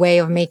very good way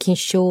of making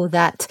sure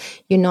that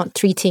you're not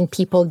treating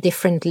people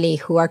differently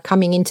who are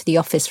coming into the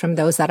office from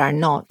those that are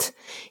not.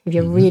 If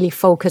you're really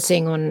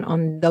focusing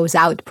on those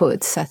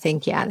outputs, I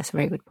think, yeah, that's a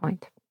very good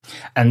point.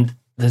 And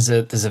there's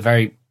a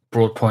very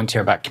broad point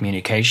here about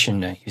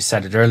communication. You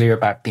said it earlier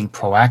about being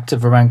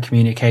proactive around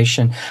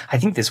communication. I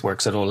think this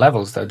works at all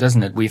levels, though,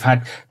 doesn't it? We've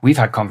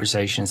had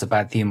conversations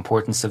about the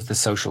importance of the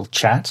social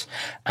chat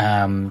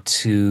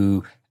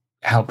to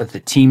help at the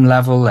team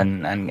level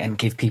and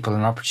give people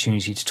an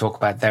opportunity to talk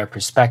about their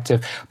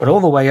perspective, but all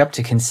the way up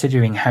to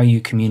considering how you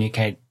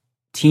communicate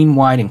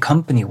team-wide and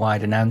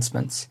company-wide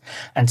announcements,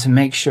 and to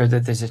make sure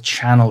that there's a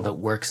channel that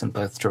works in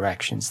both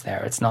directions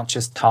there. It's not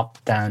just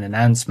top-down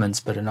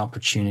announcements, but an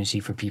opportunity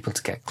for people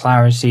to get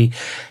clarity,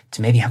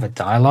 to maybe have a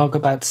dialogue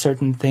about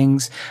certain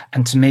things,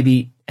 and to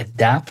maybe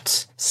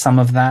adapt some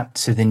of that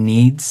to the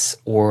needs,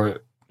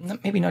 or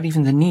maybe not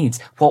even the needs,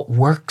 what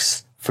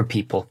works for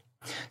people,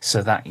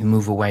 so that you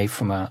move away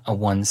from a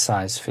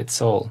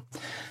one-size-fits-all.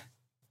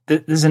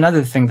 There's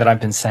another thing that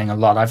I've been saying a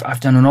lot. I've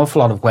done an awful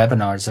lot of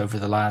webinars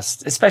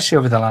especially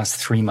over the last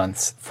 3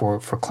 months for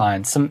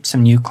clients,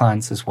 some new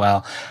clients as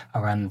well,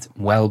 around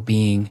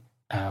well-being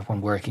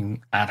when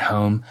working at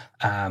home,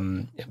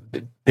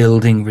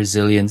 building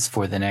resilience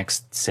for the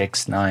next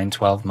 6, 9,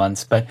 12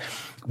 months. But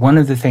one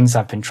of the things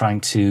I've been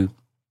trying to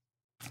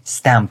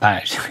stamp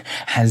out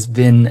has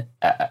been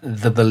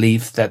the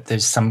belief that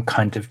there's some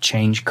kind of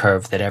change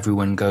curve that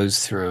everyone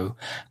goes through,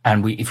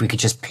 and if we could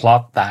just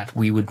plot that,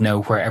 we would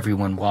know where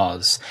everyone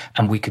was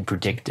and we could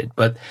predict it.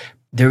 But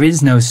there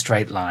is no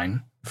straight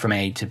line from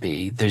A to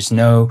B. There's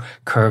no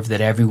curve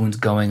that everyone's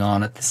going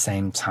on at the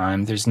same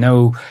time. There's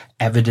no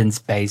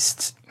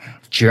evidence-based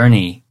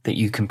journey that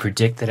you can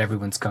predict that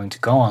everyone's going to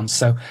go on.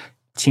 So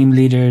team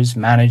leaders,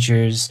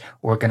 managers,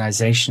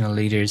 organizational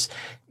leaders,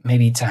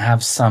 maybe to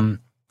have some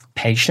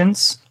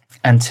patience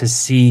and to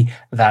see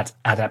that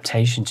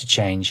adaptation to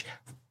change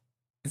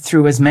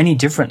through as many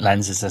different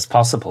lenses as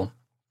possible.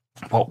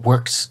 What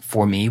works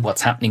for me,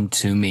 what's happening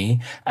to me,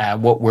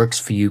 what works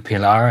for you,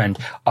 Pilar, and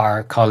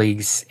our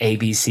colleagues A,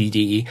 B, C,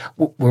 D, E.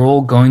 We're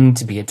all going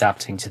to be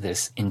adapting to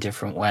this in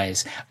different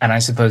ways. And I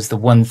suppose the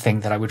one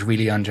thing that I would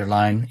really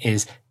underline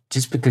is,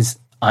 just because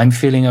I'm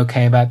feeling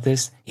okay about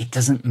this, it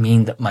doesn't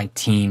mean that my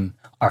team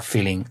are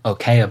feeling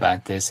okay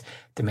about this.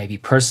 There may be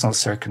personal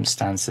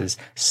circumstances,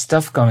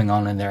 stuff going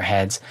on in their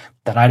heads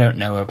that I don't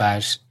know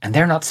about and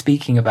they're not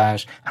speaking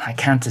about. And I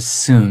can't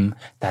assume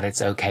that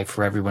it's okay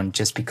for everyone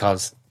just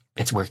because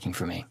it's working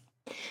for me.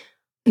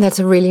 That's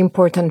a really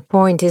important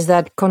point, is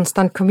that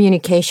constant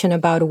communication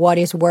about what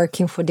is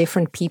working for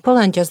different people,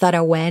 and just that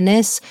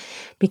awareness,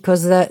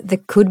 because there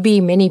could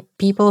be many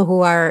people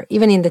who are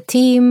even in the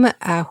team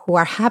who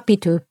are happy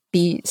to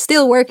be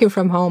still working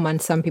from home,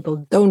 and some people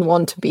don't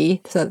want to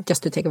be. So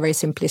just to take a very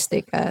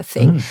simplistic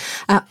thing.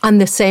 And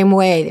the same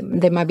way,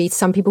 there might be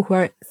some people who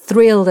are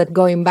thrilled at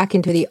going back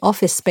into the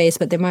office space,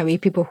 but there might be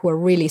people who are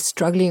really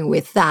struggling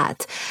with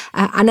that.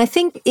 And I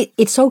think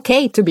it's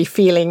okay to be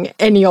feeling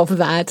any of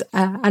that.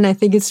 And I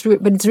think it's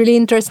really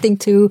interesting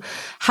to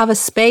have a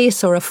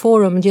space or a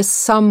forum, just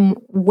some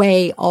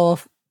way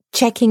of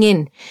checking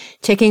in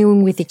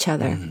with each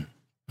other.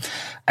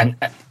 And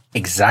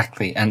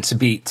exactly. And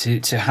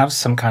to have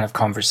some kind of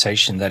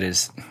conversation that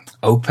is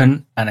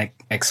open and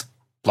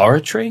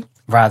exploratory,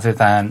 rather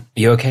than, are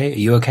you okay? Are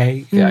you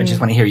okay? Yeah, I just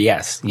want to hear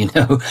yes,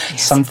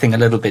 yes. Something a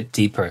little bit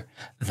deeper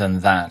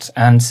than that.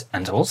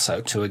 And also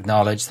to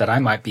acknowledge that I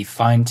might be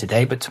fine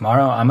today, but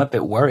tomorrow I'm a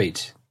bit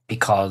worried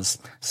because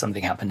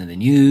something happened in the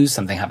news,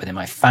 something happened in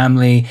my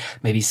family,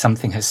 maybe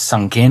something has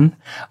sunk in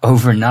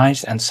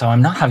overnight. And so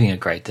I'm not having a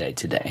great day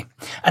today.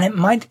 And it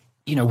might,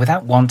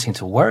 without wanting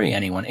to worry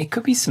anyone, it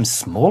could be some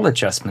small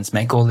adjustments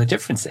make all the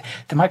difference.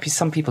 There might be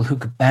some people who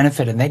could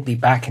benefit and they'd be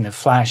back in a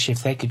flash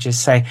if they could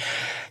just say,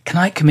 can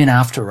I come in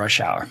after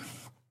rush hour?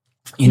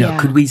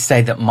 Could we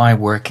say that my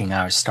working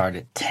hours start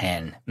at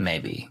 10,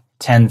 maybe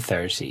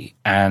 10:30?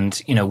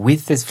 And,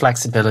 with this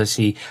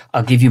flexibility,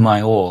 I'll give you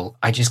my all.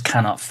 I just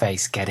cannot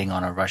face getting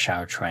on a rush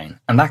hour train.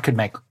 And that could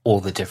make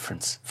all the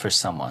difference for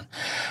someone.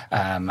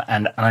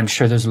 And I'm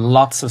sure there's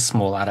lots of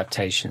small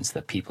adaptations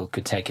that people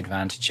could take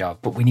advantage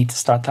of, but we need to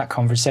start that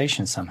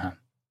conversation somehow.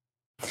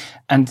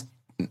 And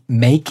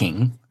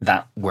making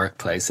that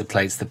workplace a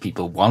place that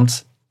people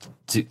want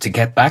to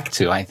get back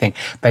to. I think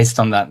based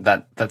on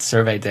that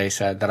survey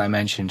data that I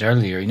mentioned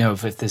earlier,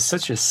 if there's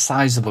such a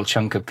sizable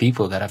chunk of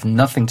people that have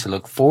nothing to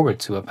look forward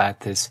to about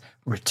this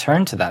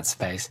return to that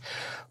space,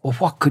 well,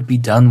 what could be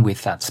done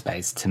with that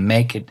space to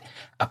make it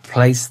a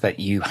place that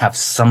you have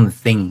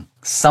something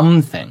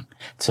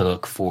to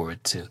look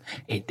forward to?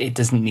 It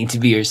doesn't need to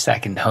be your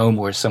second home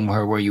or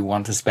somewhere where you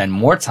want to spend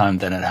more time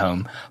than at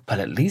home,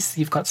 but at least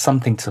you've got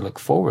something to look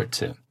forward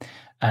to.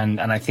 And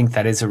I think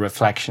that is a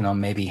reflection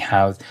on maybe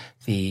how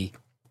the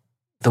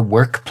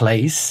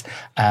workplace,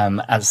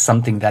 as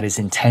something that is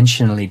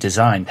intentionally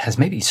designed, has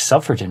maybe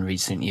suffered in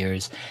recent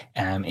years,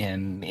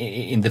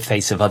 in the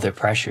face of other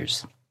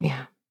pressures.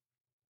 Yeah.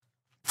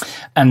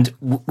 And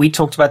we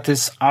talked about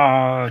this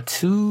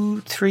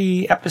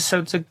 2-3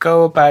 episodes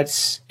ago about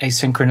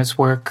asynchronous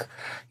work.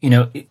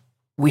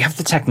 We have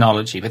the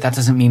technology, but that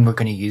doesn't mean we're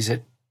going to use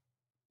it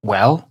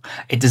well,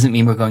 it doesn't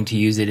mean we're going to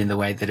use it in the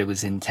way that it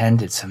was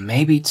intended. So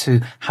maybe to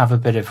have a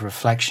bit of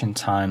reflection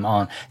time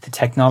on the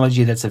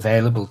technology that's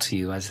available to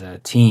you as a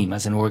team,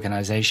 as an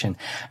organization,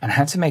 and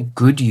how to make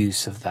good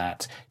use of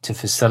that to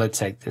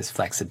facilitate this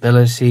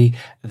flexibility,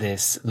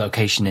 this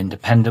location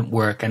independent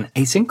work and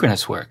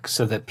asynchronous work,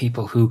 so that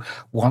people who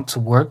want to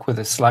work with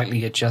a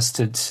slightly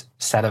adjusted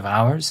set of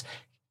hours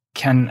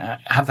can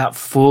have that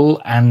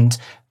full and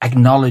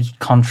acknowledged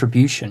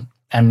contribution,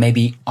 and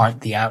maybe aren't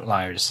the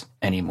outliers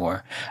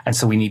anymore. And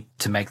so we need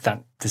to make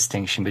that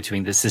distinction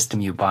between the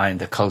system you buy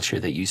and the culture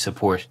that you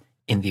support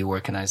in the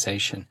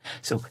organization.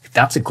 So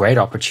that's a great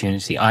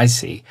opportunity, I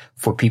see,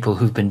 for people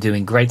who've been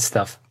doing great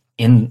stuff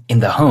in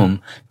the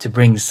home to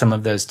bring some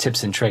of those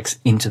tips and tricks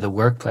into the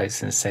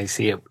workplace and say,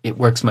 see, it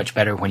works much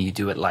better when you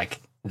do it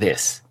like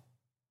this.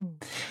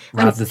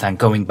 Rather than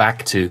going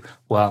back to,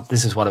 well,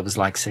 this is what it was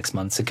like 6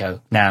 months ago.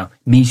 Now,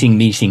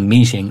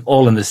 meeting,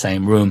 all in the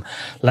same room.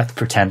 Let's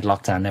pretend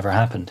lockdown never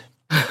happened.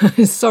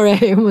 Sorry,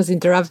 I almost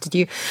interrupted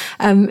you.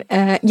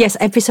 Yes,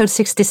 episode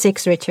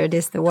 66, Richard,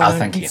 is the one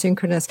on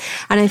asynchronous.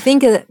 And I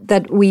think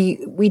that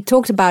we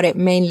talked about it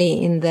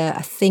mainly in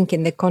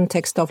the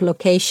context of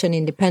location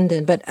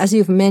independent. But as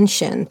you've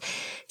mentioned,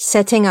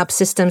 setting up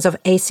systems of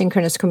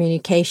asynchronous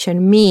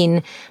communication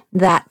mean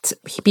that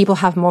people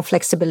have more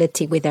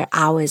flexibility with their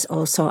hours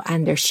also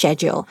and their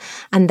schedule.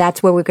 And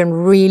that's where we can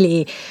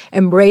really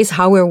embrace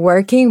how we're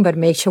working, but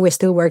make sure we're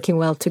still working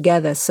well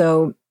together.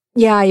 So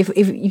yeah, if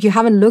you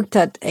haven't looked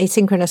at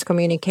asynchronous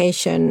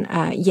communication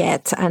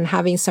yet, and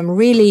having some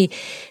really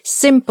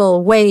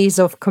simple ways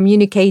of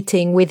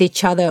communicating with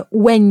each other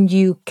when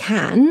you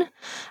can,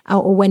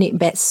 or when it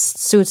best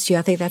suits you,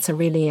 I think that's a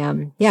really,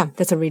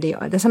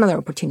 that's another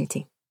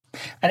opportunity.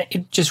 And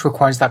it just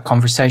requires that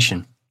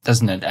conversation,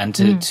 doesn't it? And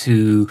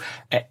to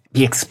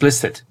be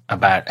explicit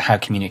about how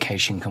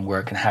communication can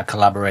work and how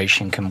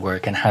collaboration can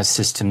work and how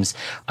systems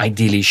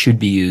ideally should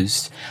be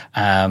used.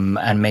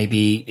 And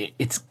maybe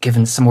it's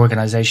given some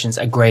organizations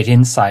a great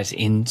insight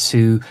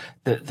into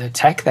the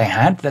tech they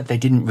had that they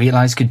didn't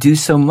realize could do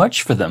so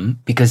much for them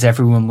because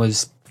everyone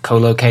was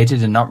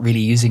co-located and not really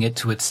using it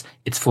to its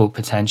full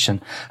potential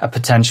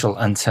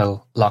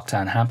until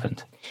lockdown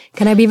happened.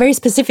 Can I be very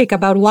specific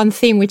about one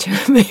thing, which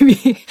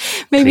maybe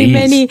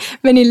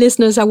many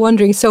listeners are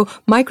wondering? So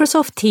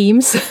Microsoft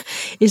Teams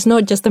is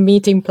not just a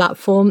meeting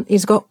platform.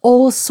 It's got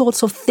all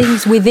sorts of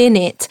things within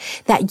it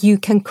that you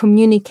can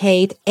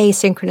communicate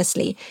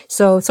asynchronously.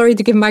 So sorry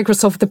to give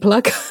Microsoft the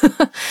plug,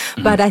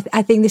 but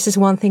I think this is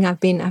one thing I've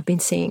been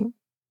seeing.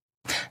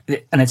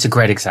 And it's a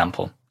great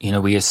example. You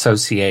know, we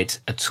associate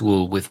a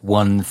tool with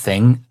one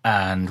thing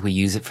and we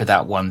use it for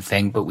that one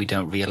thing, but we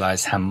don't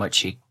realize how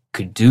much it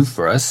could do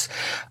for us.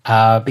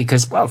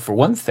 Because, well, for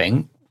one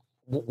thing,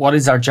 what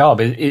is our job?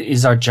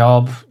 Is our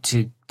job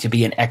to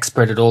be an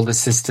expert at all the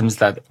systems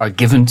that are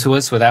given to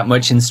us without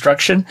much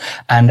instruction?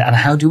 And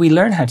how do we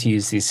learn how to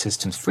use these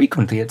systems?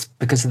 Frequently, it's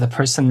because of the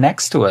person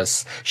next to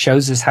us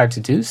shows us how to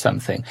do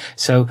something.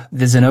 So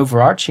there's an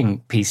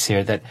overarching piece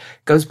here that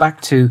goes back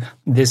to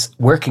this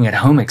working at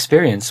home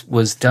experience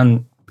was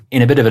done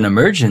in a bit of an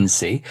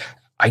emergency.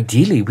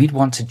 Ideally, we'd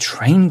want to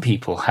train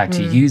people how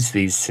to use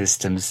these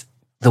systems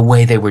the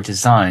way they were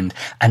designed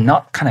and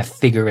not kind of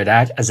figure it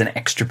out as an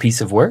extra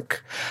piece of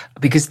work,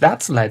 because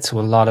that's led to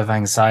a lot of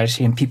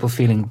anxiety and people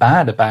feeling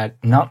bad about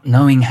not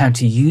knowing how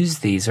to use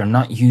these or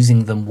not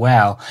using them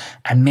well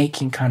and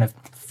making kind of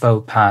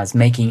faux pas,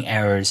 making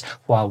errors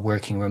while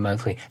working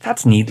remotely.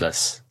 That's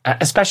needless,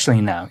 especially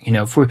now. You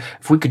know,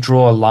 if we could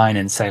draw a line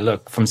and say,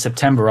 look, from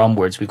September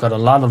onwards, we've got a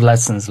lot of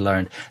lessons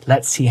learned.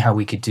 Let's see how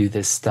we could do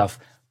this stuff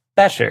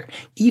better,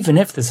 even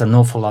if there's an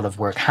awful lot of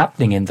work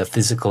happening in the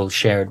physical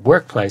shared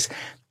workplace.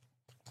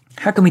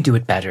 How can we do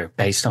it better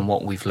based on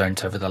what we've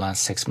learned over the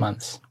last 6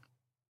 months?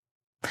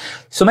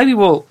 So maybe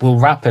we'll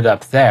wrap it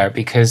up there,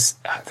 because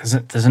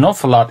there's an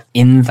awful lot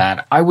in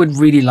that. I would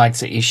really like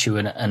to issue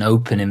an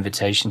open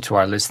invitation to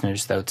our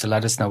listeners, though, to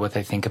let us know what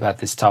they think about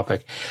this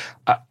topic.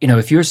 You know,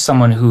 if you're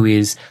someone who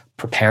is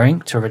preparing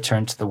to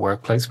return to the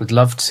workplace, we'd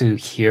love to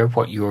hear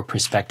what your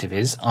perspective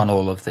is on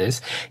all of this.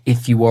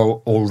 If you are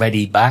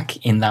already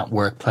back in that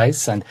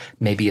workplace, and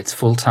maybe it's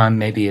full-time,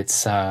 maybe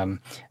it's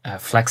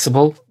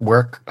flexible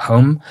work,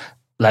 home,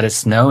 let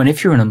us know. And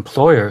if you're an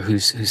employer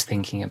who's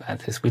thinking about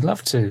this, we'd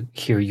love to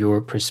hear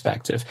your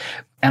perspective.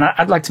 And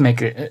I'd like to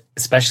make a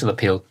special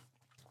appeal.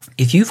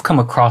 If you've come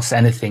across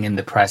anything in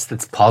the press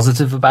that's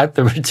positive about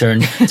the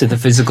return to the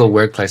physical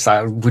workplace,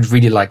 I would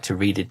really like to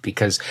read it,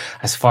 because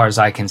as far as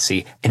I can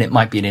see, and it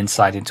might be an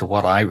insight into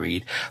what I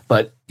read,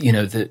 but you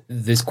know,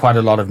 there's quite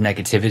a lot of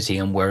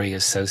negativity and worry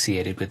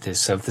associated with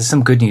this. So if there's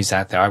some good news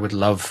out there, I would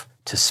love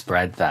to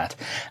spread that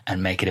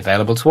and make it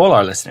available to all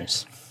our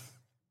listeners.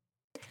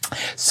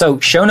 So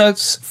show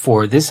notes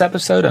for this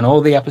episode and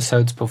all the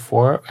episodes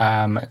before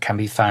can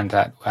be found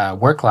at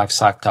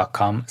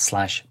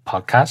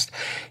worklifepsych.com/podcast.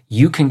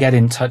 You can get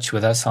in touch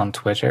with us on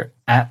Twitter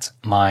at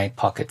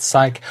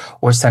mypocketpsych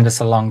or send us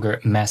a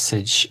longer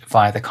message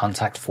via the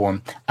contact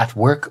form at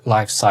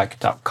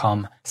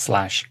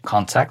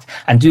worklifepsych.com/contact.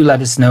 And do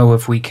let us know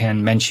if we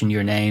can mention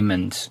your name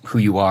and who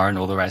you are and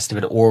all the rest of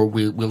it, or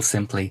we'll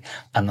simply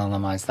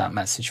anonymize that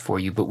message for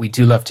you. But we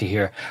do love to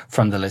hear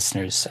from the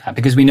listeners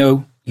because we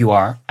know you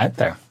are out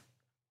there.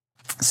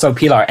 So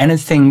Pilar,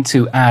 anything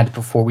to add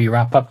before we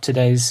wrap up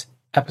today's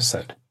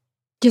episode?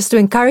 Just to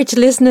encourage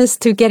listeners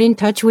to get in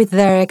touch with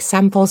their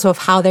examples of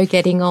how they're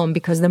getting on,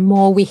 because the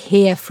more we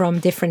hear from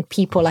different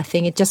people, I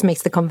think it just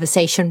makes the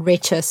conversation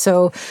richer.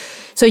 So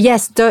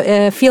yes,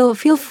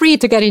 feel free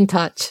to get in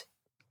touch.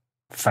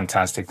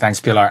 Fantastic. Thanks,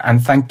 Pilar.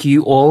 And thank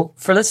you all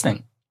for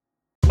listening.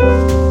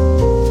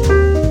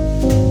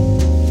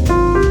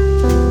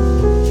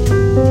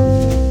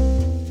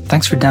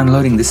 Thanks for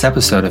downloading this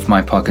episode of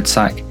My Pocket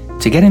Psych.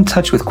 To get in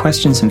touch with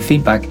questions and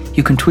feedback,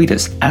 you can tweet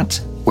us at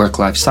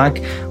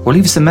WorkLifePsych or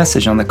leave us a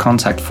message on the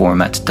contact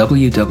form at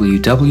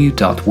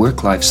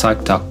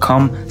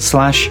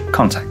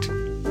www.worklifepsych.com/contact.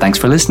 Thanks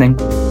for listening.